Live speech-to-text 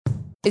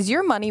Is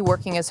your money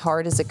working as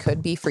hard as it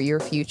could be for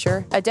your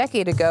future? A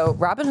decade ago,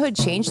 Robinhood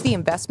changed the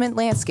investment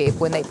landscape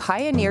when they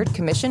pioneered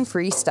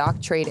commission-free stock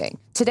trading.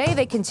 Today,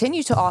 they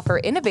continue to offer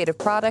innovative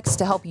products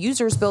to help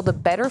users build a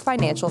better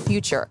financial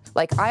future,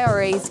 like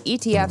IRAs,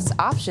 ETFs,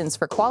 options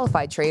for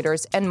qualified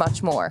traders, and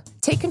much more.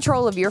 Take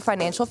control of your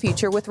financial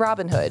future with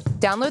Robinhood.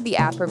 Download the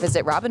app or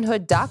visit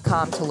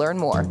Robinhood.com to learn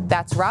more.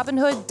 That's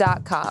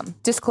Robinhood.com.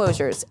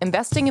 Disclosures.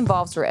 Investing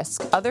involves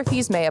risk. Other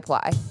fees may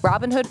apply.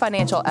 Robinhood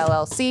Financial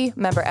LLC,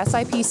 member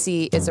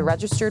SIPC, is a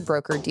registered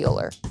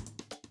broker-dealer.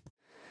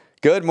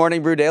 Good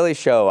morning, Brew Daily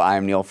Show.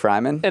 I'm Neil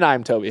Fryman. And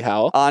I'm Toby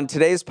Howell. On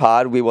today's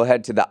pod, we will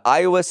head to the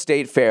Iowa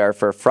State Fair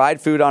for fried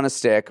food on a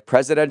stick,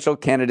 presidential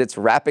candidates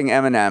wrapping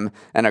M&M,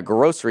 and a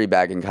grocery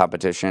bagging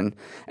competition.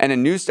 And a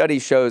new study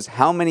shows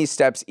how many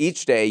steps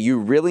each day you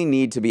really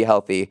need to be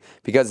healthy,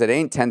 because it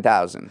ain't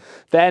 10,000.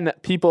 Then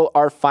people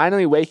are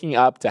finally waking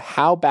up to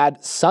how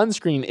bad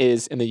sunscreen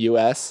is in the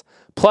U.S.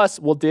 Plus,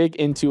 we'll dig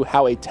into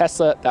how a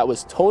Tesla that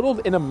was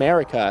totaled in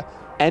America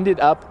ended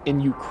up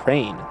in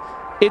Ukraine.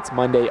 It's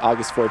Monday,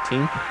 August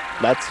 14th.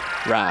 Let's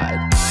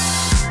ride.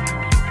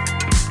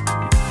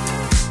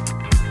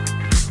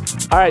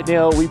 All right,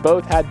 Neil, we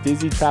both had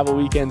busy travel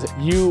weekends.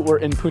 You were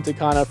in Punta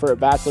Cana for a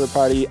bachelor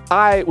party.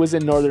 I was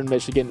in northern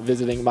Michigan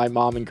visiting my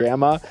mom and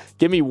grandma.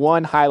 Give me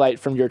one highlight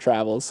from your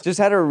travels. Just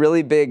had a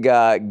really big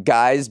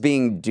guys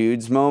being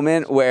dudes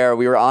moment where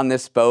we were on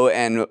this boat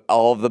and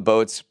all of the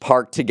boats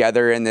parked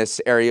together in this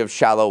area of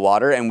shallow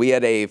water, and we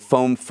had a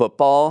foam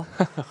football.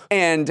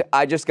 And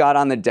I just got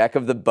on the deck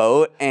of the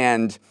boat,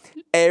 and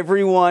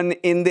everyone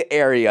in the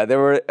area, there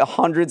were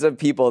hundreds of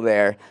people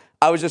there,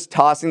 I was just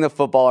tossing the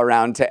football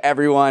around to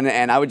everyone,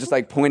 and I would just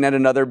like point at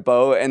another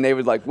boat, and they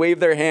would like wave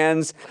their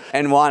hands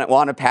and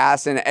want to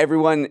pass, and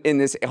everyone in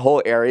this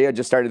whole area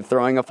just started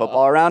throwing a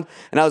football around.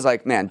 And I was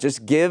like, man,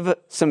 just give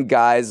some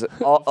guys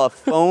a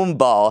foam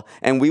ball,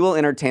 and we will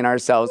entertain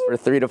ourselves for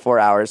 3 to 4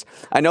 hours.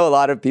 I know a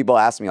lot of people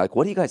ask me like,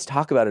 what do you guys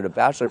talk about at a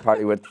bachelor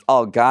party with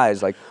all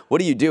guys? Like, what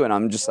do you do? And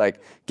I'm just like,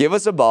 give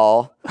us a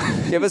ball,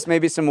 give us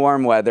maybe some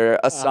warm weather,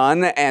 a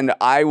sun, and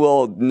I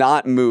will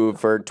not move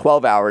for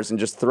 12 hours and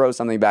just throw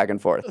something back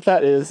and forth.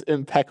 That is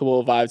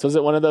impeccable vibes. Was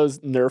it one of those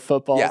Nerf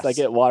footballs that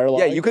get waterlogged?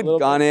 Yeah, you could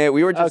gun it.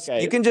 We were just,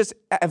 Okay. You can just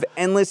have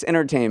endless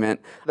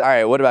entertainment. All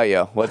right, what about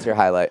you? What's your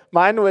highlight?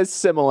 Mine was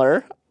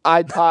similar.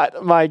 I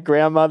taught my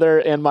grandmother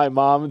and my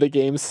mom the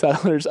game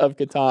Settlers of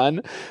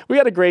Catan. We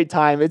had a great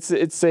time. It's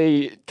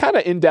a kind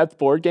of in-depth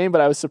board game, but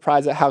I was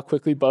surprised at how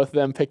quickly both of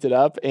them picked it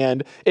up,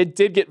 and it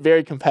did get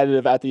very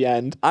competitive at the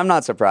end. I'm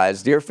not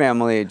surprised. Your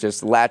family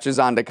just latches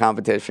onto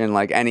competition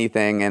like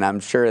anything, and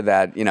I'm sure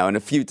that, in a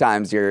few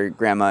times your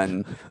grandma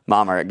and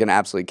mom are going to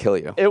absolutely kill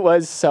you. It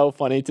was so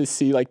funny to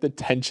see like the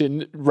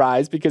tension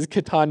rise because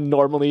Catan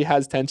normally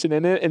has tension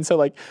in it, and so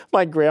like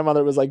my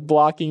grandmother was like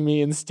blocking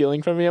me and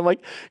stealing from me. I'm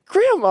like,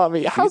 Grandma,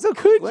 how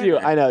could you?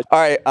 I know. All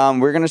right,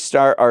 we're going to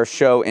start our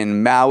show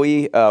in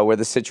Maui, where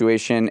the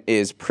situation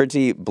is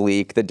pretty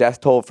bleak. The death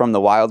toll from the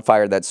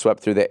wildfire that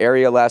swept through the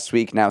area last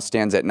week now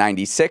stands at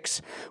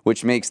 96,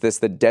 which makes this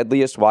the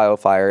deadliest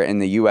wildfire in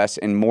the U.S.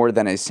 in more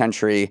than a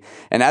century.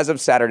 And as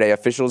of Saturday,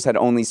 officials had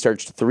only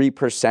searched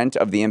 3%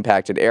 of the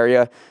impacted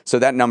area, so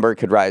that number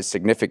could rise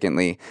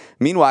significantly.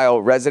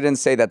 Meanwhile,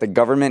 residents say that the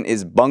government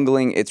is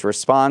bungling its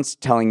response,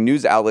 telling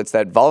news outlets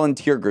that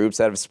volunteer groups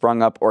that have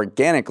sprung up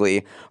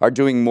organically are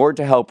doing more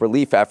to help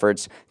relief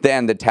efforts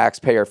than the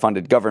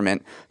taxpayer-funded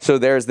government. So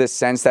there's this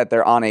sense that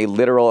they're on a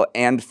literal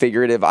and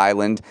figurative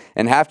island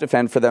and have to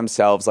fend for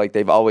themselves like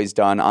they've always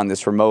done on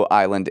this remote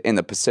island in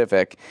the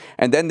Pacific.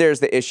 And then there's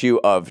the issue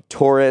of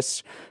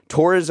tourists.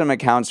 Tourism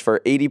accounts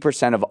for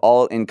 80% of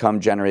all income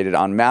generated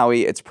on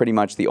Maui. It's pretty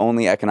much the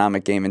only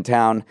economic game in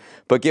town.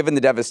 But given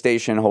the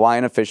devastation,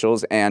 Hawaiian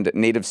officials and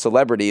native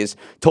celebrities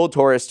told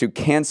tourists to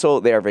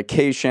cancel their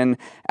vacation.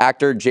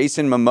 Actor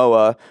Jason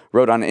Momoa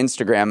wrote on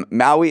Instagram,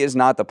 "Maui is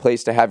not the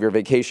place to have your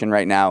vacation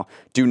right now.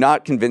 Do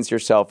not convince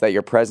yourself that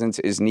your presence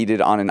is needed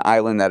on an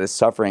island that is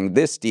suffering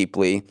this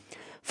deeply."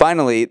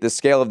 Finally, the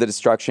scale of the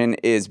destruction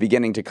is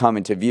beginning to come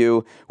into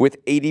view. With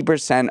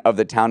 80% of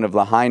the town of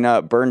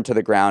Lahaina burned to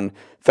the ground,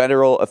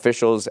 federal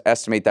officials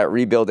estimate that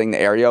rebuilding the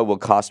area will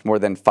cost more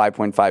than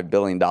 $5.5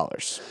 billion.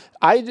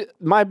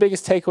 My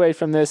biggest takeaway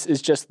from this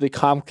is just the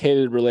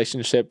complicated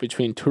relationship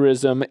between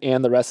tourism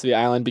and the rest of the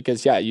island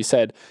because, yeah, you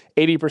said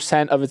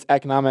 80% of its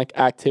economic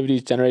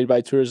activities generated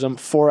by tourism,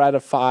 4 out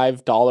of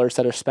 $5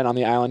 that are spent on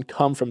the island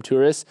come from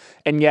tourists,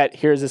 and yet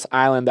here's this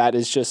island that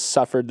has just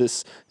suffered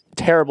this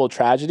terrible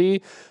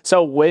tragedy.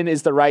 So when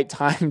is the right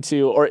time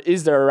to, or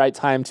is there a right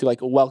time to like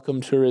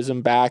welcome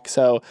tourism back?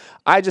 So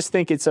I just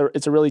think it's a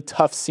really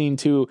tough scene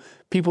to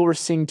people were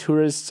seeing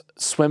tourists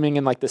swimming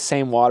in like the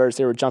same waters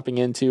they were jumping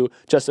into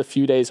just a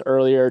few days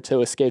earlier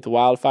to escape the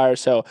wildfire.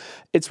 So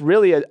it's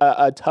really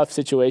a tough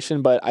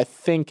situation, but I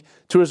think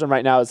tourism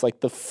right now is like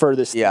the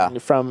furthest thing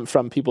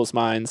from people's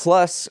minds.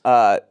 Plus,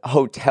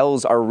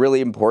 hotels are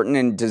really important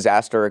in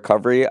disaster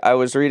recovery, I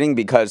was reading,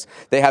 because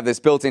they have this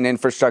built-in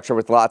infrastructure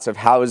with lots of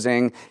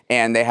housing,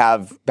 and they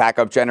have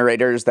backup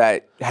generators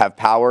that have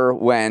power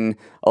when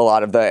a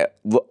lot of the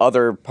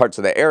other parts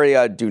of the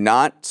area do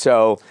not.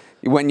 So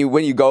when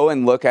you go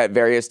and look at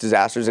various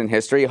disasters in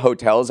history,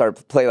 hotels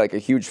play like a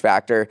huge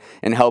factor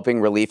in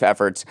helping relief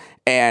efforts.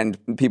 And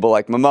people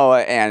like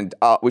Momoa, and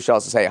we should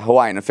also say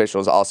Hawaiian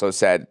officials also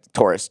said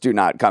tourists do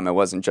not come. It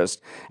wasn't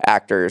just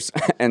actors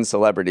and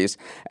celebrities.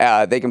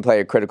 They can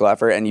play a critical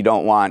effort, and you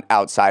don't want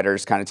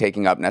outsiders kind of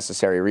taking up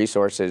necessary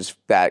resources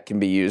that can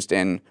be used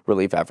in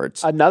relief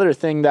efforts. Another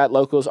thing that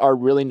locals are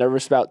really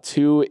nervous about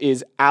too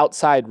is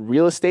outside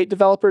real estate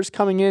developers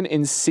coming in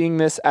and seeing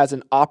this as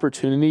an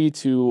opportunity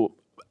to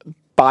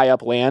buy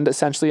up land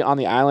essentially on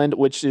the island,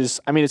 which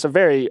is, I mean, it's a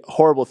very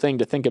horrible thing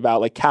to think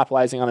about, like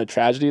capitalizing on a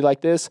tragedy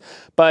like this.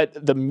 But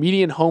the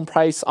median home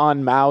price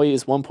on Maui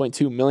is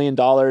 $1.2 million.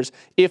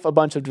 If a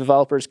bunch of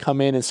developers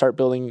come in and start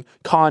building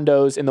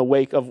condos in the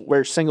wake of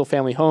where single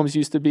family homes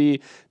used to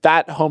be,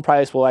 that home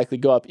price will likely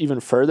go up even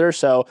further.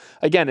 So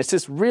again, it's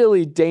this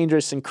really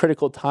dangerous and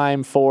critical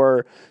time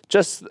for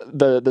just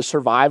the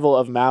survival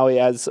of Maui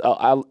as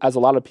a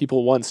lot of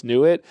people once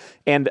knew it.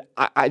 And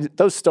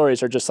those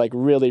stories are just like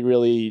really,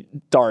 really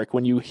dark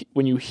when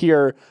you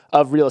hear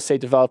of real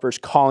estate developers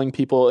calling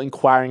people,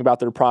 inquiring about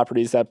their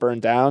properties that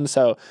burned down.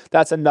 So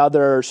that's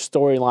another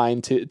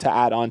storyline to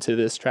add on to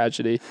this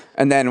tragedy.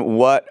 And then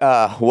what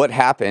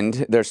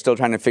happened? They're still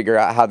trying to figure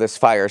out how this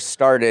fire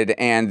started,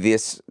 and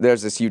there's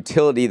this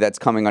utility that's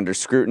coming under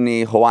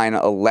scrutiny, Hawaiian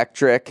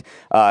Electric.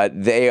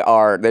 They've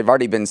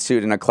already been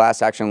sued in a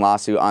class action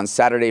lawsuit on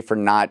Saturday for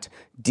not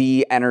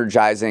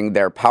de-energizing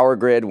their power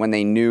grid when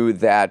they knew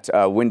that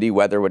windy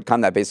weather would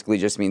come. That basically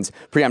just means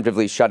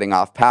preemptively shutting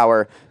off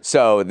power.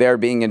 So they're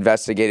being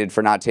investigated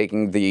for not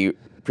taking the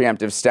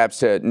preemptive steps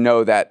to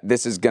know that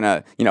this is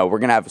gonna, we're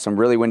gonna have some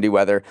really windy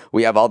weather.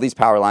 We have all these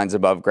power lines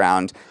above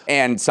ground,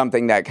 and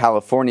something that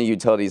California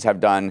utilities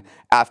have done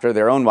after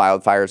their own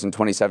wildfires in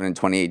 2017 and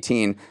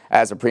 2018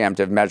 as a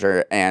preemptive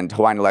measure, and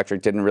Hawaiian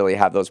Electric didn't really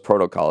have those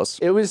protocols.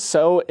 It was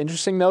so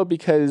interesting though,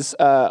 because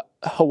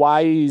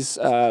Hawaii's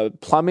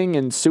plumbing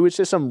and sewage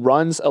system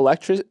runs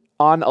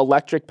on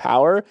electric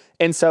power.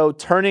 And so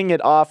turning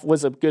it off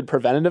was a good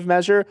preventative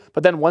measure.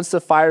 But then once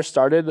the fire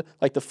started,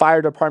 like the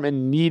fire department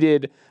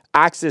needed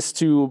access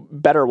to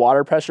better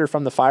water pressure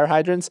from the fire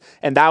hydrants.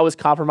 And that was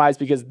compromised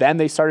because then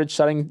they started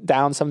shutting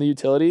down some of the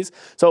utilities.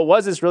 So it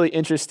was this really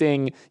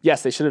interesting,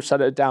 yes, they should have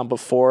shut it down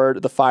before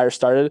the fire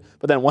started.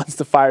 But then once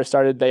the fire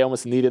started, they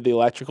almost needed the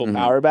electrical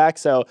power back.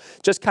 So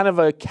just kind of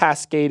a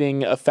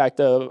cascading effect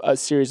of a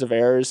series of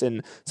errors,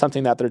 and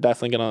something that they're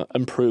definitely going to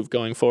improve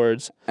going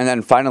forwards. And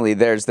then finally,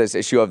 there's this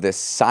issue of this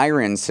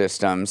siren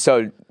system.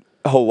 So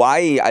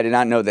Hawaii, I did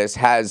not know this,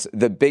 has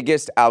the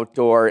biggest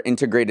outdoor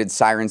integrated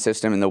siren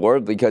system in the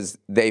world because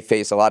they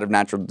face a lot of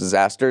natural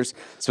disasters,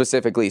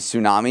 specifically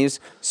tsunamis.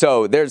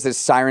 So there's this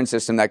siren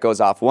system that goes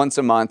off once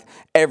a month.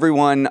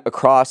 Everyone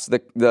across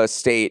the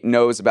state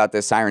knows about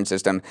this siren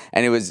system,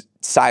 and it was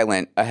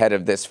silent ahead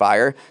of this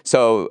fire.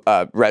 So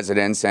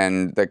residents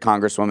and the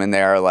congresswoman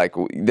there are like,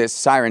 this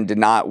siren did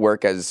not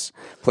work as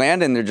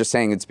planned, and they're just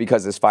saying it's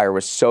because this fire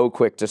was so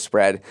quick to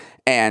spread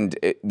and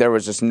there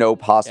was just no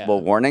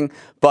possible warning.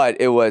 But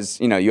it was,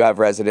 you have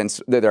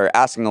residents that are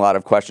asking a lot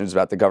of questions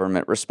about the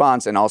government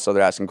response, and also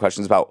they're asking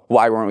questions about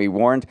why weren't we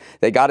warned?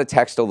 They got a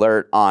text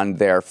alert on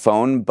their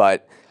phone,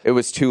 but it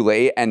was too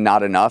late and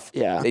not enough.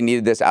 Yeah. They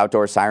needed this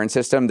outdoor siren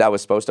system that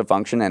was supposed to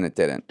function, and it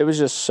didn't. It was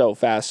just so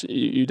fast.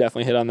 You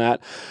definitely hit on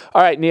that.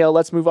 All right, Neil,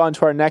 let's move on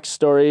to our next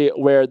story,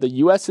 where the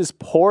U.S.'s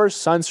poor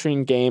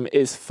sunscreen game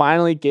is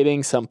finally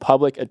getting some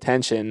public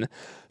attention.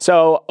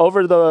 So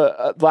over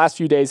the last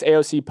few days,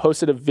 AOC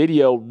posted a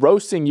video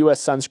roasting U.S.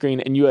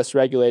 sunscreen and U.S.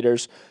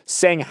 regulators,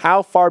 saying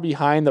how far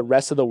behind the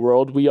rest of the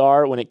world we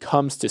are when it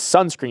comes to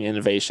sunscreen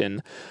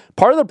innovation.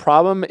 Part of the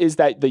problem is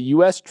that the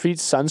U.S.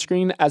 treats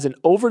sunscreen as an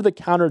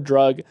over-the-counter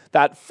drug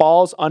that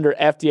falls under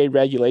FDA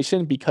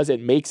regulation because it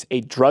makes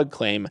a drug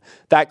claim,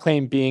 that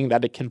claim being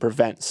that it can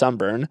prevent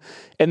sunburn.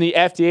 And the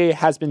FDA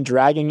has been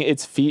dragging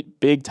its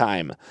feet big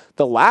time.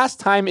 The last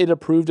time it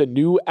approved a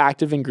new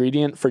active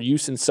ingredient for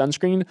use in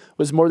sunscreen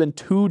was more than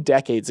 2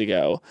 decades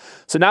ago.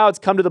 So now it's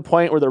come to the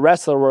point where the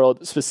rest of the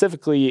world,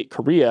 specifically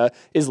Korea,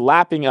 is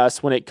lapping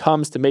us when it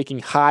comes to making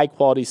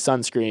high-quality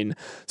sunscreen.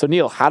 So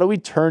Neil, how do we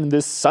turn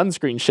this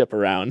sunscreen ship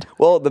around?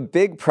 Well, the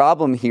big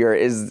problem here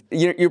is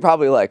you're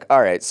probably like,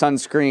 all right,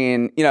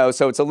 sunscreen,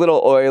 so it's a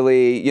little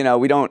oily,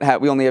 we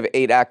only have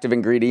 8 active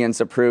ingredients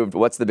approved.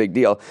 What's the big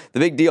deal? The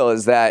big deal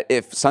is that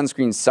if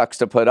sunscreen sucks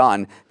to put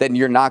on, then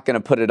you're not going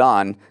to put it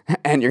on,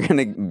 and you're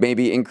going to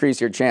maybe increase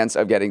your chance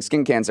of getting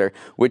skin cancer,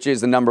 which is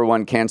the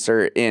 #1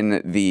 cancer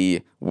in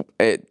the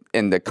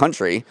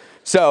country.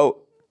 So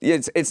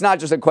it's not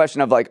just a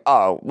question of like,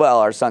 oh, well,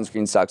 our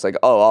sunscreen sucks. Like,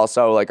 oh,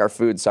 also like our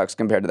food sucks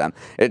compared to them.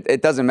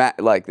 It doesn't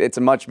matter. Like, it's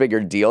a much bigger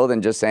deal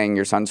than just saying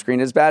your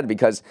sunscreen is bad,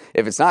 because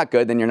if it's not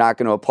good, then you're not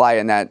going to apply it,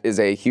 and that is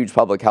a huge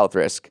public health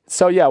risk.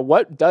 So yeah,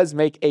 what does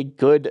make a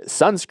good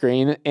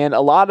sunscreen? And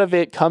a lot of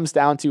it comes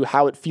down to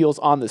how it feels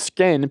on the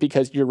skin,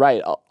 because you're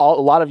right. A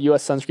lot of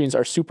US sunscreens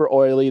are super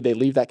oily. They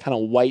leave that kind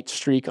of white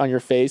streak on your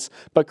face.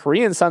 But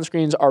Korean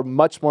sunscreens are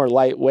much more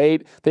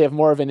lightweight. They have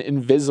more of an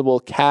invisible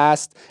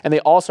cast, and they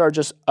also are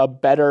just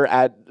better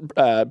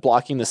at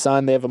blocking the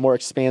sun. They have a more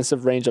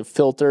expansive range of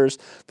filters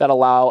that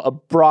allow a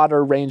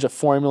broader range of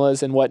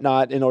formulas and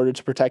whatnot in order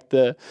to protect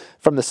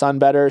from the sun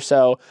better.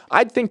 So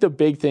I think the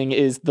big thing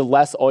is the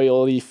less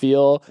oily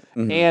feel,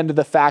 and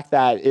the fact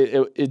that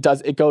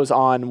it goes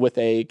on with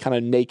a kind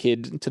of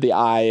naked to the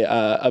eye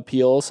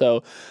appeal.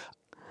 So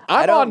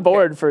I'm on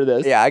board for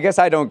this. Yeah, I guess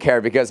I don't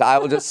care, because I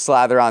will just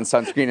slather on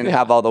sunscreen and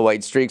have all the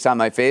white streaks on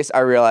my face. I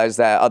realize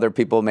that other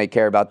people may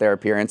care about their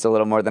appearance a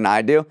little more than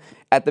I do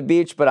at the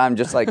beach, but I'm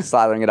just like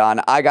slathering it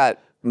on. I got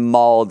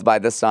mauled by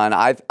the sun.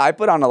 I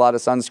put on a lot of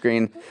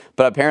sunscreen,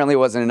 but apparently it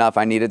wasn't enough.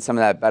 I needed some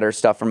of that better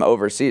stuff from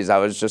overseas. I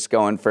was just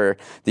going for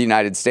the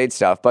United States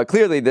stuff. But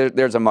clearly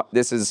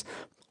this is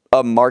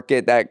a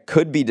market that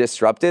could be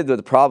disrupted, but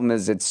the problem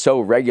is it's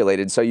so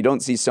regulated. So you don't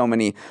see so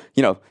many,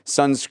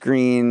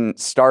 sunscreen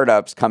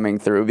startups coming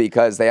through,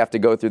 because they have to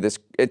go through this.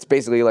 It's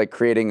basically like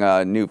creating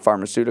a new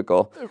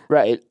pharmaceutical.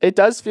 Right. It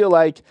does feel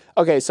like,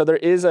 okay, so there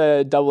is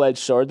a double-edged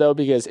sword though,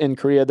 because in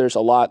Korea there's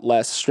a lot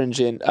less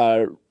stringent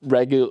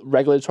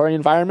regulatory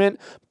environment,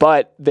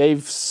 but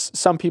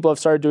some people have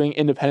started doing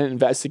independent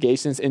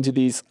investigations into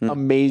these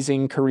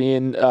amazing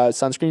Korean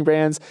sunscreen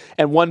brands,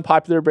 and one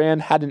popular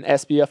brand had an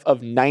SPF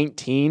of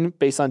 19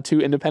 based on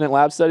 2 independent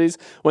lab studies,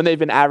 when they've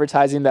been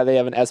advertising that they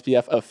have an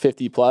SPF of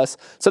 50 plus.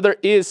 So there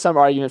is some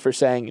argument for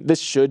saying this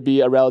should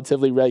be a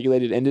relatively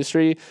regulated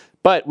industry,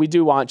 but we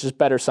do want just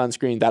better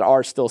sunscreen that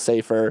are still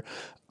safer.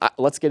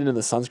 Let's get into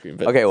the sunscreen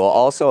bit. Okay, well,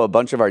 also a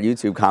bunch of our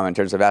YouTube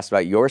commenters have asked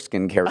about your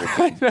skincare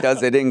routine.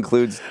 Does it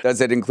include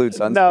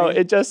sunscreen? No,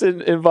 it just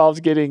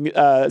involves getting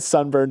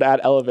sunburned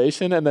at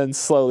elevation and then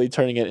slowly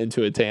turning it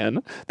into a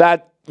tan.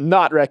 That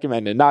not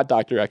recommended, not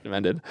doctor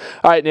recommended.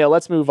 All right, Neil,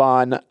 let's move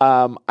on.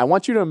 I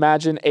want you to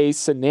imagine a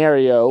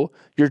scenario.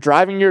 You're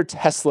driving your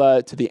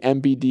Tesla to the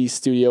MBD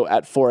studio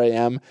at 4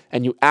 a.m.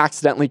 and you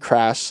accidentally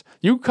crash.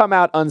 You come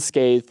out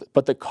unscathed,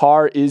 but the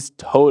car is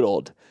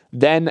totaled.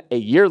 Then a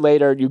year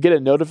later, you get a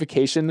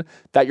notification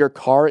that your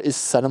car is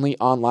suddenly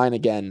online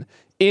again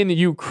in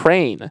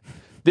Ukraine.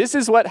 This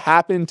is what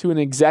happened to an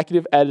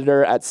executive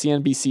editor at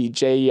CNBC,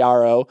 Jay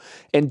Yarrow.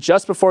 And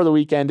just before the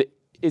weekend,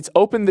 it's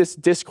opened this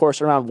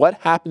discourse around what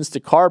happens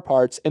to car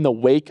parts in the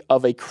wake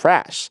of a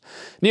crash.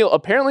 Neil,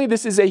 apparently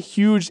this is a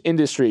huge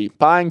industry,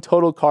 buying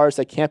total cars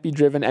that can't be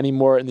driven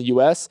anymore in the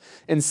US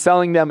and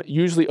selling them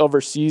usually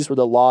overseas where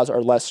the laws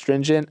are less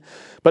stringent.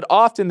 But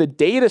often the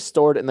data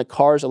stored in the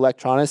car's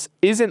electronics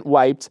isn't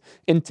wiped,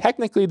 and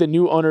technically the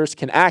new owners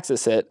can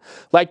access it,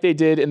 like they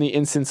did in the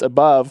instance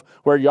above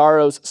where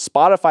Yarrow's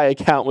Spotify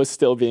account was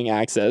still being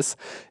accessed.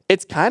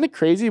 It's kind of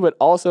crazy, but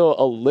also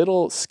a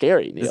little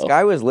scary, Neil. This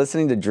guy was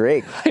listening to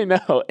Drake. I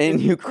know. In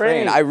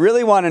Ukraine. I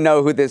really want to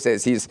know who this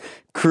is. He's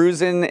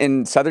cruising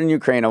in southern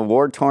Ukraine, a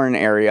war-torn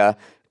area,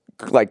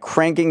 like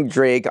cranking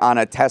Drake on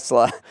a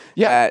Tesla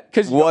that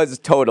was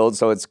totaled,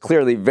 so it's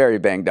clearly very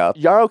banged up.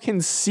 Yarrow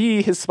can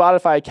see his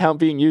Spotify account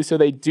being used, so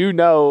they do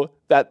know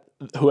that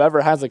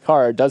whoever has a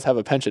car does have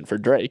a penchant for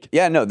Drake.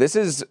 Yeah, no,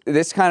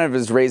 this kind of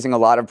is raising a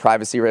lot of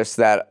privacy risks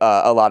that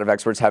a lot of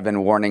experts have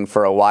been warning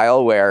for a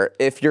while, where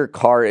if your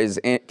car is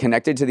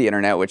connected to the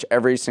internet, which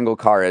every single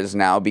car is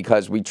now,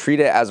 because we treat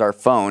it as our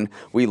phone,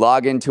 we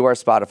log into our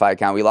Spotify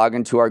account, we log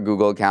into our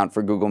Google account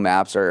for Google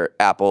Maps or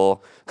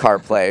Apple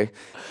CarPlay.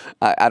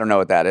 I don't know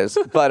what that is,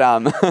 but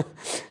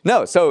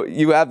no. So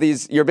you have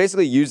these. You're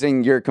basically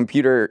using your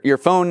computer, your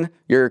phone,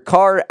 your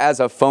car as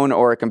a phone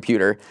or a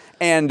computer.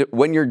 And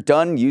when you're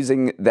done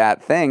using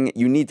that thing,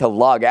 you need to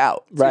log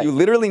out. Right. So you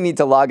literally need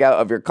to log out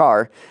of your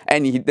car.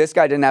 And this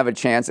guy didn't have a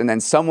chance. And then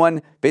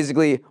someone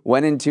basically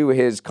went into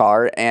his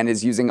car and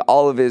is using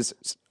all of his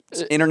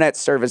internet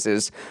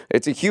services.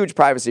 It's a huge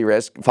privacy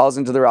risk. Falls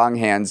into the wrong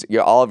hands.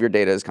 All of your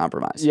data is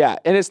compromised. Yeah,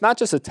 and it's not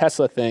just a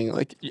Tesla thing.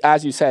 Like,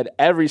 as you said,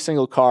 every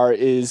single car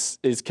is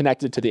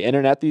connected to the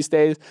internet these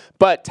days.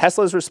 But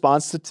Tesla's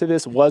response to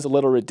this was a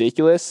little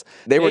ridiculous.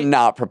 They were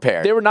not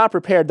prepared. They were not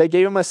prepared. They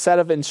gave him a set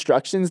of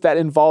instructions that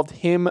involved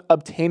him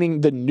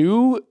obtaining the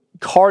new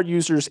car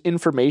user's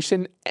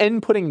information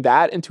and putting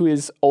that into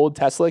his old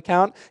Tesla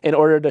account in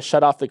order to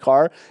shut off the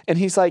car. And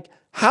he's like,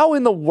 how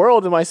in the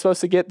world am I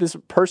supposed to get this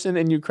person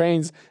in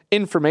Ukraine's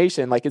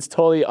information? Like, it's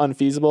totally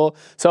unfeasible.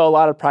 So a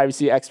lot of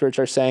privacy experts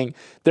are saying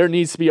there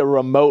needs to be a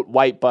remote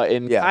wipe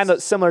button, kind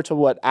of similar to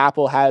what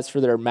Apple has for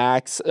their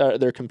Macs,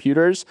 their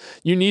computers.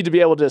 You need to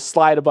be able to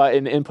slide a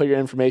button, input your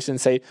information,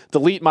 say,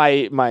 delete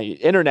my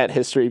internet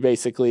history,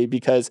 basically,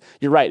 because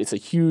you're right, it's a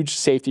huge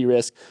safety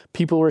risk.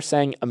 People were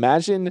saying,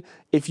 imagine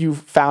if you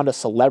found a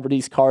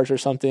celebrity's cars or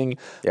something,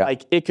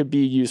 like it could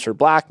be used for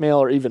blackmail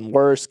or even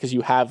worse, because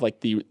you have like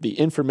the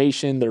information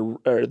information,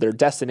 their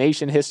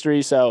destination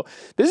history. So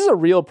this is a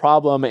real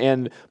problem,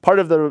 and part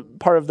of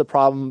the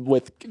problem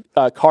with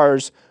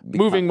cars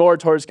moving more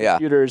towards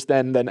computers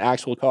than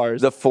actual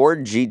cars. The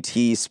Ford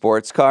GT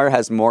sports car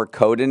has more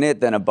code in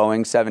it than a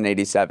Boeing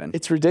 787.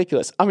 It's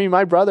ridiculous. I mean,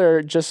 my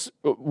brother just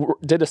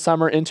did a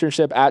summer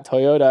internship at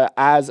Toyota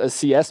as a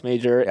CS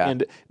major,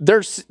 and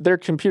their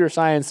computer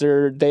science,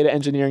 their data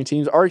engineering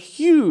teams are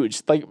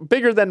huge, like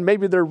bigger than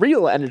maybe their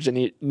real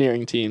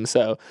engineering team.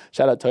 So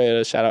shout out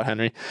Toyota, shout out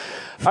Henry.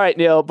 All right,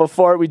 Neil,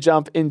 before we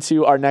jump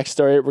into our next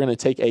story, we're going to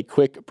take a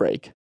quick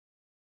break.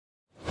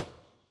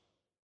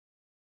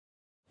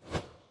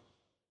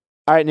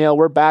 All right, Neil,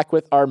 we're back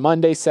with our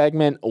Monday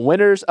segment,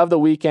 Winners of the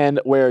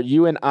Weekend, where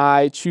you and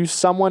I choose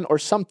someone or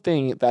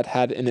something that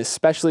had an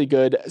especially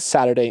good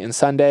Saturday and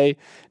Sunday.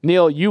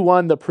 Neil, you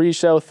won the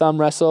pre-show thumb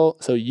wrestle,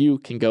 so you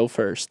can go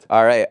first.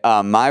 All right,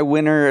 my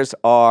winners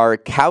are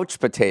couch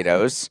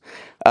potatoes.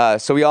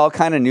 So we all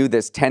kind of knew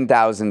this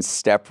 10,000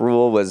 step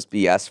rule was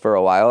BS for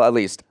a while. At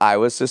least I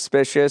was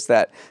suspicious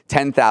that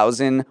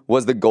 10,000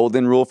 was the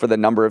golden rule for the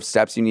number of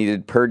steps you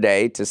needed per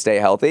day to stay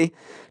healthy.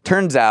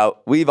 Turns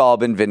out we've all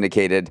been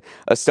vindicated.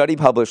 A study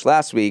published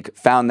last week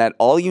found that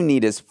all you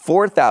need is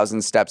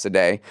 4,000 steps a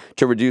day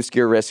to reduce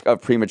your risk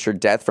of premature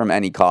death from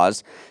any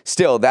cause.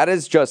 Still, that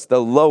is just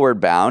the lower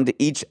bound.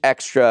 Each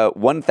extra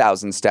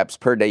 1,000 steps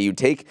per day you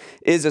take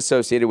is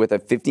associated with a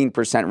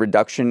 15%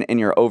 reduction in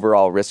your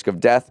overall risk of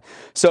death.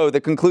 So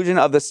the conclusion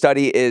of the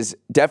study is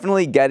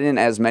definitely get in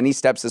as many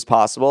steps as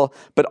possible,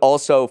 but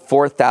also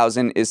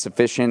 4,000 is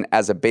sufficient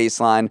as a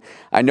baseline.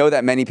 I know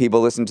that many people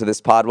listen to this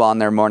pod while on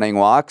their morning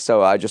walk,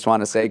 so I just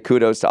want to say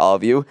kudos to all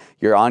of you.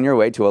 You're on your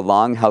way to a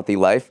long, healthy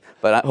life,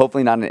 but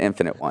hopefully not an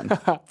infinite one.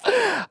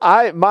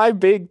 My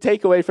big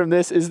takeaway from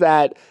this is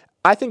that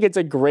I think it's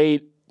a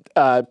great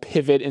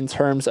pivot in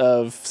terms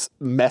of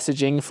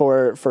messaging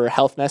for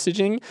health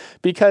messaging,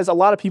 because a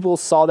lot of people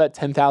saw that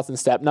 10,000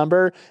 step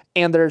number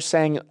and they're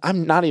saying,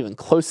 I'm not even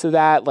close to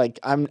that. Like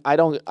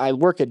I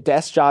work a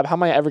desk job. How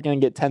am I ever going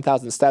to get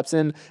 10,000 steps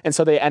in? And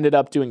so they ended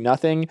up doing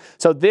nothing.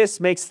 So this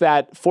makes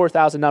that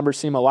 4,000 number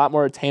seem a lot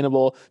more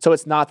attainable. So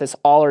it's not this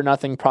all or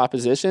nothing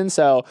proposition.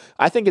 So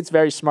I think it's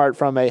very smart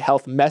from a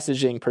health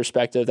messaging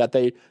perspective that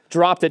they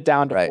dropped it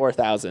down to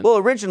 4,000. Well,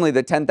 originally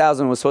the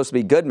 10,000 was supposed to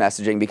be good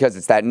messaging because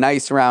it's that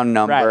nice round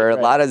number, a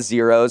lot of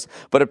zeros,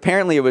 but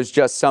apparently it was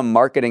just some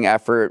marketing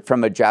effort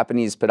from a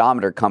Japanese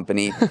pedometer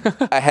company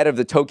ahead of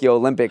the Tokyo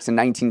Olympics in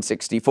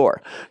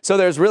 1964. So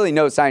there's really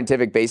no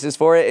scientific basis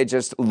for it. It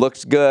just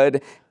looks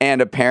good,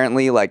 and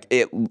apparently like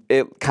it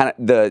kind of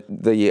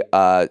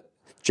the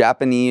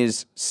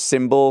Japanese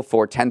symbol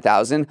for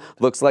 10,000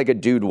 looks like a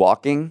dude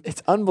walking.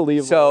 It's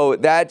unbelievable. So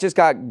that just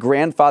got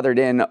grandfathered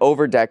in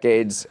over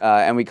decades,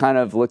 and we kind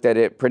of looked at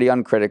it pretty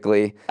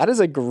uncritically. That is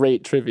a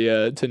great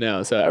trivia to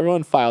know. So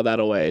everyone file that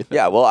away.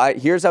 Yeah, well,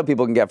 here's how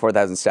people can get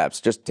 4,000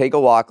 steps. Just take a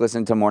walk,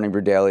 listen to Morning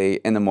Brew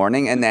Daily in the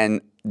morning, and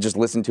then just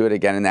listen to it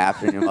again in the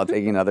afternoon while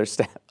taking another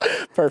step.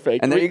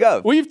 Perfect. And there you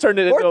go. We've turned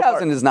it into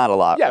 4,000 is not a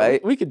lot,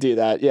 right? We could do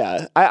that.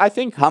 Yeah. I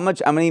think. How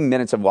many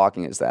minutes of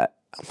walking is that?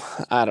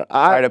 I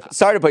don't.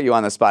 Sorry to put you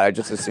on the spot. I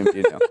just assumed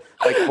you knew.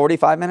 Like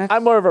 45 minutes?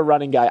 I'm more of a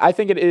running guy. I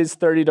think it is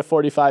 30 to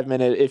 45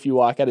 minutes if you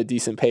walk at a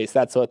decent pace.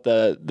 That's what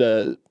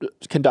the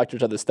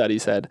conductors of the study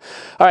said.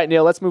 All right,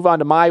 Neil, let's move on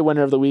to my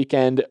winner of the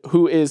weekend,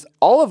 who is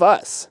all of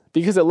us,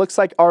 because it looks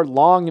like our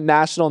long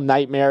national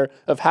nightmare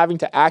of having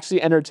to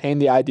actually entertain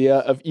the idea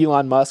of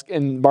Elon Musk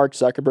and Mark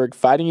Zuckerberg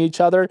fighting each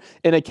other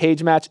in a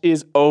cage match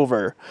is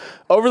over.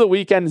 Over the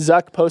weekend,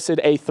 Zuck posted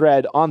a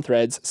thread on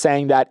Threads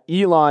saying that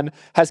Elon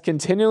has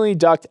continually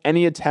ducked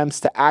any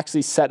attempts to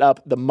actually set up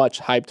the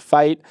much-hyped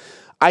fight.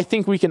 I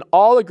think we can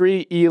all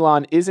agree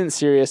Elon isn't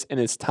serious and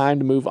it's time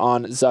to move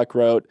on, Zuck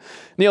wrote.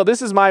 Neil,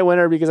 this is my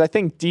winner because I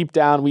think deep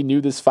down we knew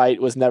this fight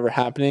was never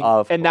happening,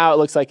 and now it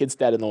looks like it's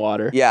dead in the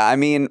water. Yeah, I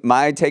mean,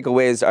 my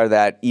takeaways are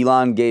that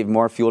Elon gave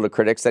more fuel to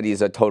critics that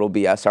he's a total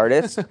BS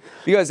artist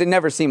because it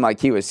never seemed like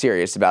he was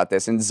serious about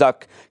this, and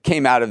Zuck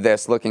came out of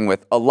this looking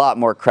with a lot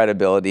more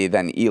credibility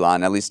than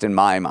Elon, at least in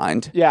my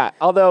mind. Yeah,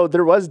 although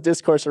there was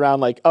discourse around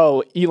like,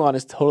 oh, Elon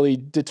is totally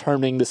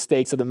determining the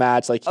stakes of the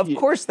match. Like, of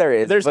course there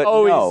is. There's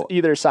always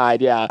either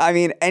side, yeah. I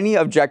mean, any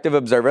objective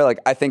observer, like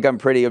I think I'm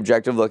pretty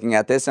objective looking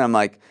at this, and I'm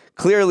like,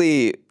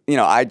 clearly, you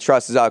know, I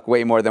trust Zuck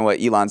way more than what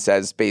Elon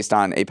says based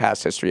on a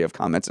past history of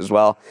comments as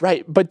well.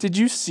 Right, but did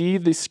you see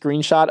the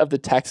screenshot of the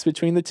text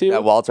between the two?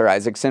 That Walter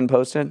Isaacson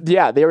posted?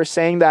 Yeah, they were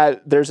saying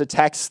that there's a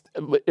text,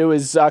 it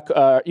was Zuck,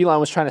 Elon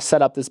was trying to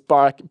set up this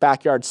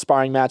backyard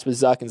sparring match with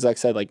Zuck, and Zuck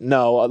said like,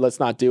 no, let's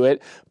not do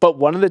it. But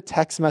one of the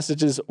text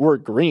messages were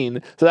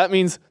green, so that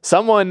means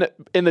someone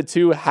in the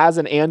two has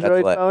an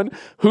Android phone.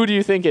 Who do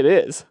you think it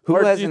is? Who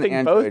or has do you an think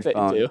Android both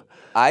phone? do?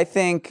 I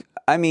think,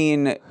 I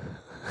mean,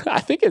 I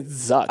think it's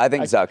Zuck. I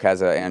think Zuck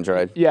has an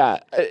Android. Yeah.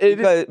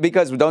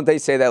 Because don't they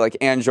say that like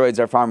Androids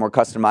are far more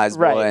customizable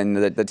Right. and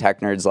the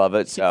tech nerds love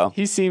it? So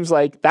He seems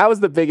like that was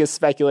the biggest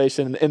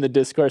speculation in the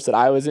discourse that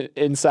I was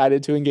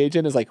incited to engage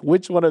in, is like,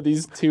 which one of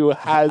these two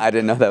has I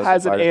didn't know that was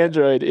has a an part of it.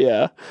 Android?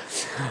 Yeah.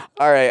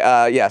 All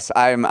right. Yes,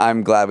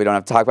 I'm glad we don't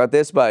have to talk about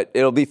this, but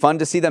it'll be fun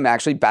to see them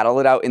actually battle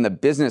it out in the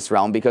business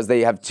realm because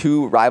they have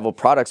two rival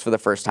products for the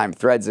first time,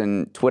 Threads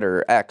and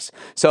Twitter X.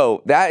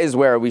 So that is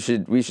where we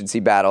should see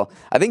battle.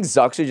 I think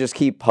Zuck should just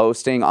keep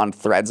posting on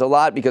Threads a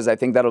lot because I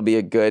think that'll be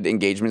a good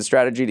engagement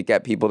strategy to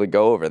get people to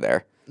go over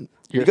there.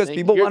 Because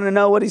people want to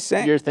know what he's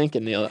saying. You're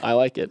thinking, Neil. I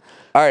like it.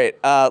 All right,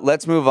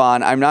 let's move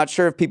on. I'm not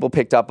sure if people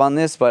picked up on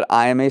this, but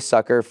I am a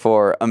sucker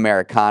for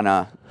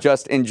Americana.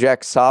 Just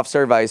inject soft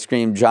serve ice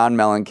cream, John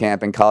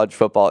Mellencamp, and college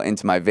football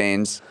into my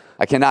veins.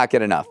 I cannot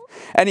get enough.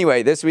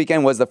 Anyway, this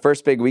weekend was the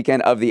first big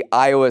weekend of the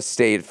Iowa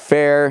State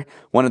Fair,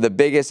 one of the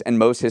biggest and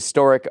most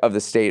historic of the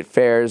state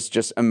fairs,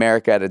 just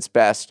America at its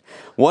best.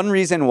 One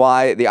reason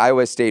why the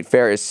Iowa State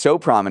Fair is so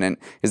prominent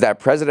is that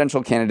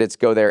presidential candidates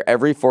go there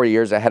every 4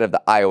 years ahead of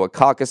the Iowa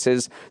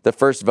caucuses, the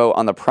first vote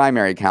on the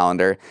primary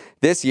calendar.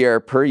 This year,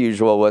 per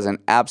usual, was an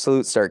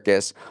absolute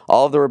circus.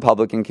 All of the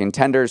Republican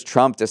contenders,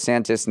 Trump,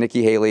 DeSantis,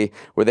 Nikki Haley,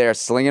 were there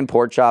slinging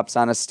pork chops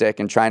on a stick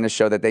and trying to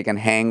show that they can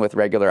hang with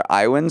regular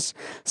Iowans.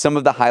 Some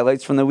of the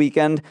highlights from the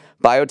weekend: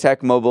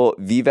 biotech mogul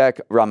Vivek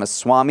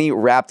Ramaswamy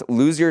rapped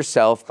 "Lose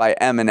Yourself" by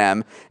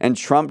Eminem, and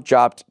Trump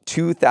dropped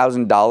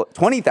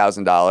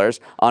 $20,000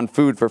 on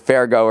food for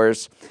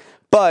fairgoers.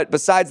 But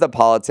besides the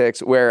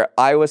politics, where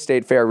Iowa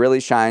State Fair really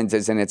shines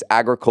is in its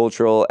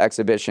agricultural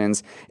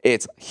exhibitions,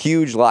 its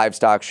huge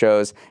livestock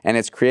shows, and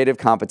its creative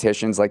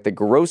competitions like the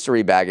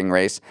grocery bagging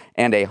race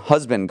and a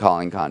husband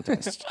calling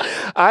contest.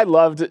 I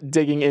loved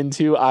digging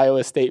into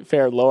Iowa State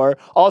Fair lore.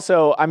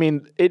 Also, I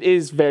mean, it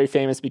is very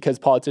famous because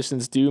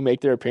politicians do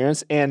make their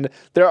appearance, and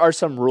there are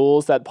some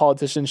rules that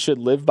politicians should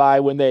live by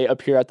when they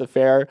appear at the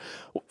fair.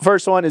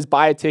 First one is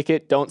buy a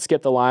ticket, don't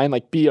skip the line,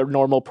 like be a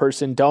normal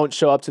person, don't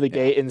show up to the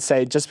gate and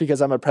say, just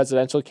because I'm a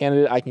presidential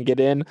candidate, I can get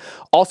in.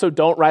 Also,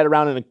 don't ride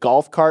around in a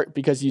golf cart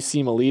because you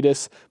seem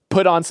elitist.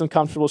 Put on some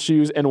comfortable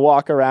shoes and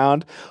walk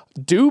around.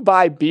 Do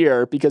buy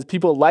beer because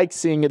people like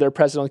seeing their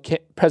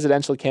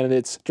presidential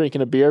candidates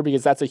drinking a beer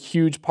because that's a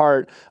huge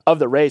part of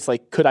the race.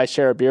 Like, could I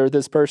share a beer with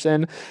this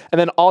person? And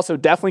then also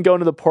definitely go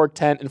into the pork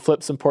tent and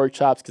flip some pork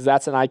chops because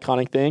that's an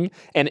iconic thing.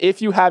 And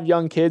if you have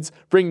young kids,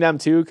 bring them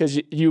too because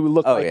you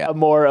look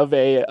more of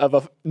a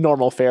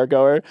normal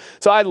fairgoer.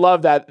 So I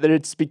love that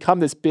it's become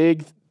this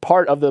big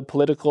part of the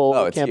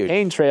political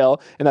campaign trail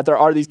and that there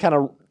are these kind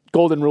of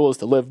golden rules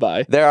to live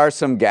by. There are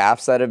some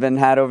gaffes that have been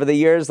had over the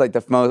years. Like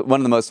one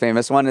of the most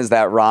famous one is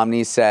that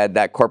Romney said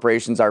that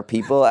corporations are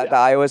people at the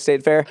Iowa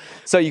State Fair.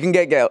 So you can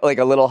get like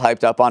a little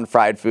hyped up on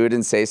fried food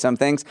and say some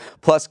things.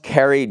 Plus,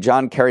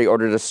 John Kerry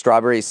ordered a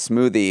strawberry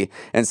smoothie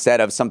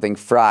instead of something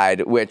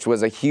fried, which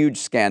was a huge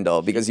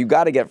scandal because you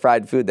got to get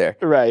fried food there.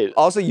 Right.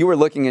 Also, you were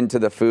looking into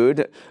the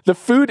food. The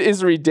food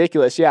is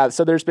ridiculous. Yeah.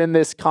 So there's been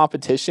this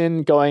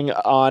competition going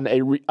on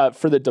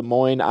for the Des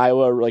Moines,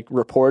 Iowa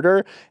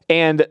Reporter,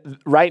 and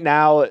right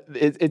now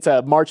it's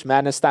a March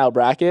Madness style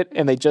bracket,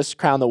 and they just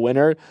crowned the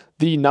winner.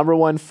 The number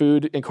one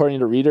food, according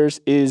to readers,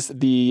 is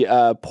the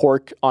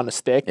pork on a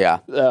stick. Yeah.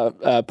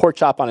 Pork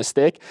chop on a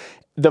stick.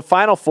 The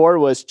final four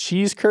was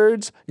cheese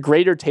curds,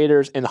 grater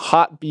taters, and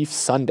hot beef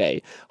sundae.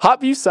 Hot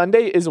beef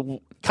sundae is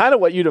kind of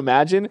what you'd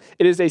imagine.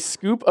 It is a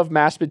scoop of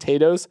mashed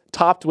potatoes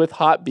topped with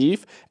hot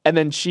beef and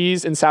then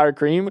cheese and sour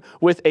cream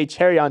with a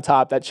cherry on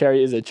top. That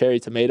cherry is a cherry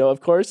tomato, of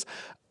course.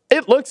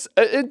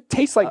 It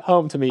tastes like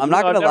home to me. I'm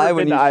not going to lie,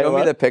 when you showed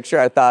me the picture,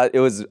 I thought it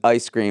was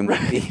ice cream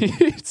with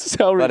beef. It's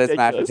so ridiculous. But it's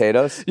mashed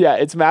potatoes? Yeah,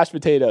 it's mashed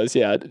potatoes,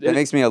 yeah. It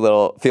makes me feel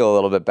a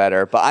little bit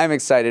better. But I'm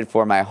excited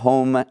for my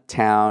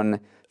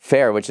hometown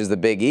fair, which is the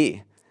Big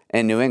E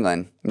in New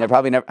England.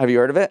 Have you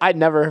heard of it? I'd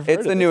never heard of it.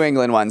 It's the New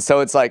England one,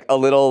 so it's like a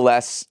little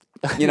less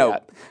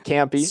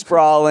campy,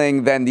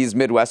 sprawling than these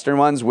Midwestern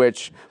ones,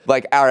 which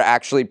like are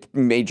actually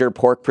major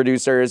pork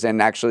producers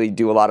and actually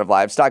do a lot of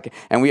livestock.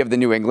 And we have the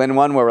New England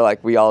one where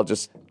we all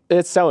just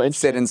It's so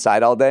interesting. Sit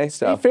inside all day.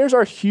 So state fairs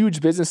are huge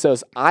business.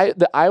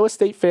 The Iowa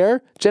State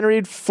Fair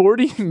generated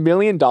 $40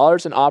 million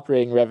in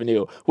operating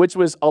revenue, which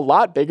was a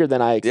lot bigger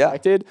than I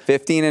expected. Yeah.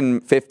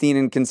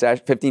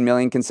 15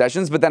 million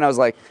concessions. But then I was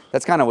like,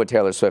 that's kind of what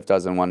Taylor Swift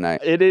does in one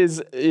night. It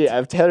is. Yeah.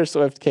 If Taylor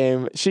Swift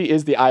came, she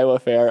is the Iowa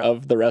Fair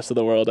of the rest of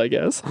the world, I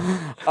guess.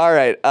 All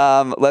right.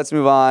 Let's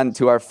move on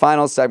to our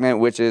final segment,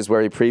 which is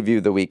where we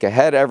preview the week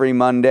ahead every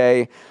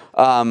Monday.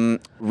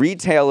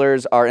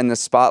 Retailers are in the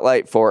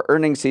spotlight for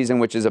earnings season,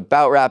 which is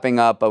about wrapping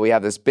up, but we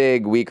have this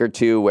big week or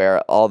two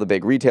where all the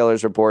big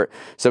retailers report.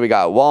 So we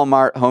got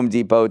Walmart, Home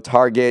Depot,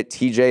 Target,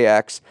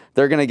 TJX.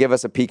 They're going to give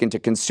us a peek into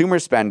consumer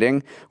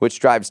spending, which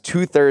drives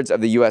 2/3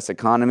 of the U.S.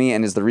 economy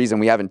and is the reason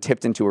we haven't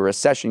tipped into a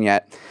recession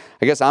yet.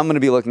 I guess I'm going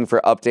to be looking for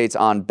updates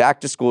on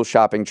back-to-school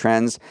shopping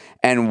trends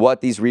and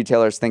what these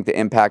retailers think the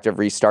impact of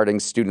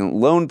restarting student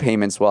loan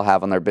payments will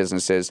have on their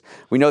businesses.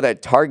 We know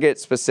that Target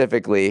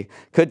specifically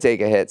could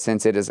take a hit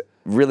since it is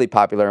really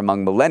popular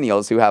among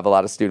millennials who have a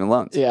lot of student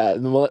loans. Yeah, the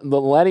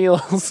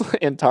millennials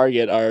and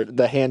Target are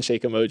the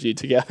handshake emoji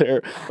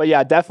together. But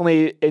yeah,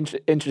 definitely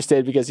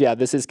interested because, yeah,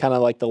 this is kind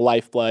of like the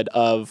lifeblood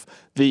of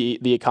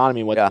the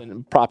economy, what's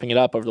been propping it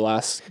up over the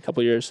last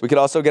couple of years. We could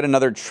also get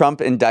another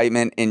Trump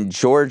indictment in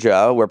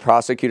Georgia, where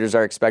prosecutors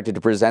are expected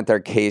to present their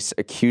case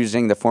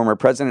accusing the former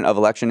president of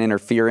election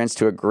interference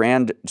to a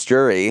grand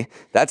jury.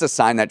 That's a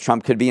sign that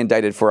Trump could be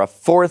indicted for a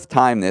fourth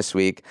time this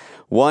week.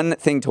 One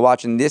thing to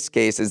watch in this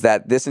case is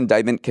that this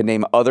indictment could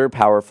name other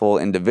powerful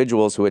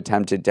individuals who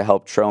attempted to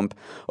help Trump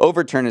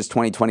overturn his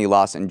 2020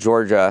 loss in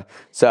Georgia.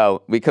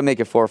 So we could make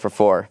it 4 for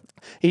 4.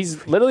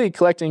 He's literally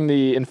collecting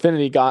the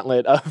infinity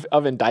gauntlet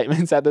of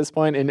indictments at this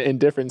point in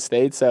different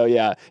states. So,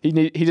 yeah,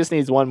 he just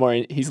needs one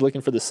more. He's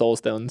looking for the soul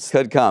stones.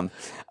 Could come.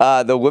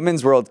 The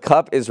Women's World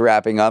Cup is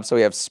wrapping up. So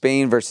we have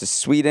Spain versus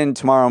Sweden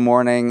tomorrow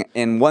morning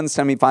in one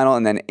semifinal,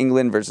 and then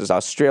England versus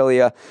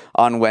Australia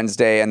on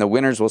Wednesday. And the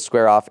winners will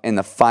square off in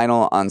the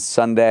final on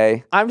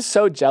Sunday. I'm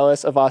so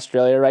jealous of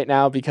Australia right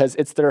now because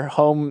it's their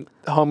home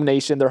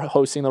nation. They're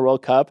hosting the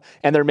World Cup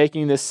and they're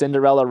making this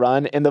Cinderella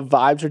run, and the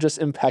vibes are just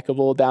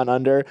impeccable down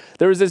under.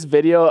 There was this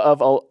video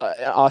of an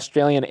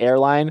Australian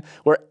airline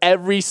where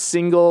every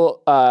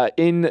single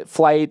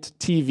in-flight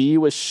TV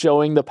was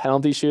showing the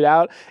penalty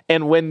shootout,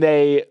 and when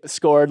they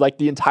scored, like,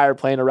 the entire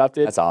plane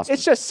erupted. That's awesome.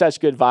 It's just such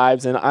good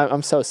vibes, and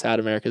I'm so sad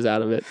America's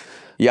out of it.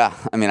 Yeah,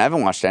 I mean, I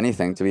haven't watched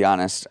anything, to be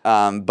honest.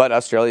 But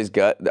Australia's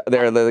good.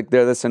 They're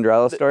the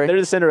Cinderella story? They're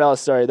the Cinderella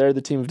story. They're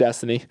the team of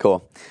destiny.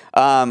 Cool.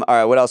 All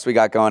right, what else we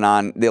got going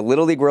on? The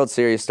Little League World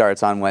Series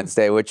starts on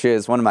Wednesday, which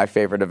is one of my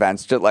favorite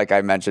events. Just like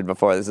I mentioned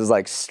before, this is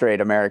like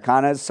straight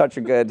Americana. It's such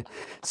a good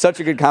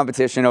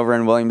competition over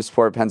in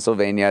Williamsport,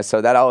 Pennsylvania. So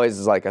that always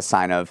is like a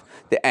sign of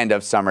the end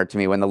of summer to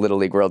me when the Little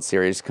League World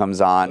Series comes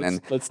on.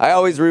 I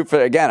always root for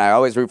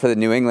the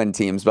New England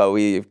teams, but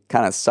we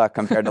kind of suck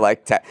compared to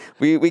like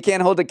we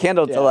can't hold a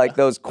candle to like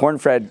those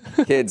corn-fed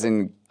kids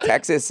in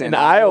Texas and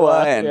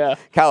Iowa and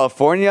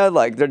California.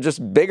 Like, they're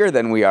just bigger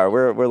than we are.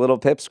 We're little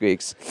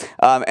pipsqueaks.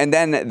 And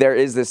then there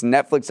is this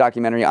Netflix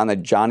documentary on the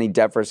Johnny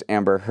Depp versus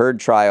Amber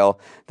Heard trial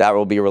that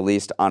will be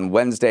released on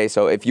Wednesday.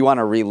 So if you want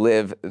to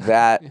relive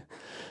that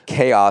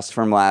chaos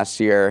from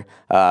last year,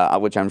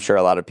 which I'm sure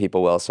a lot of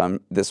people will,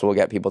 this will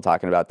get people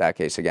talking about that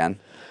case again.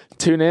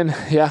 Tune in.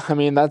 Yeah, I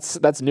mean,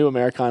 that's new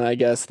Americana, I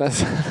guess.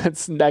 That's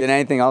next. Did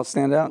anything else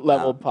stand out?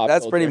 Level pop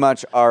That's culture. pretty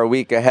much our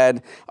week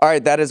ahead. All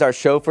right, that is our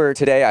show for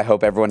today. I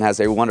hope everyone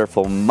has a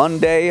wonderful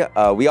Monday.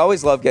 We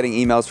always love getting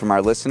emails from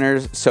our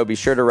listeners, so be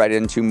sure to write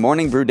into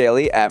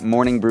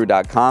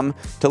morningbrew@morningbrew.com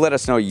to let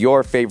us know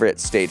your favorite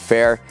state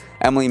fair.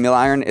 Emily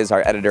Milliron is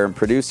our editor and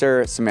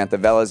producer. Samantha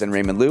Velez and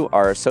Raymond Liu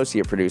are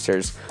associate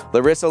producers.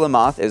 Larissa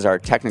Lamoth is our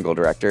technical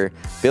director.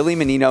 Billy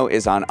Menino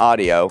is on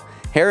audio.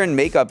 Hair and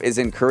Makeup is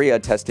in Korea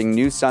testing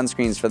new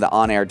sunscreens for the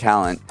on-air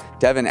talent.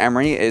 Devin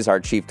Emery is our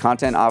chief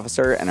content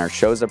officer, and our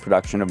show is a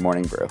production of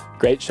Morning Brew.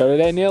 Great show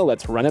today, Neil.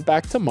 Let's run it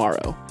back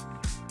tomorrow.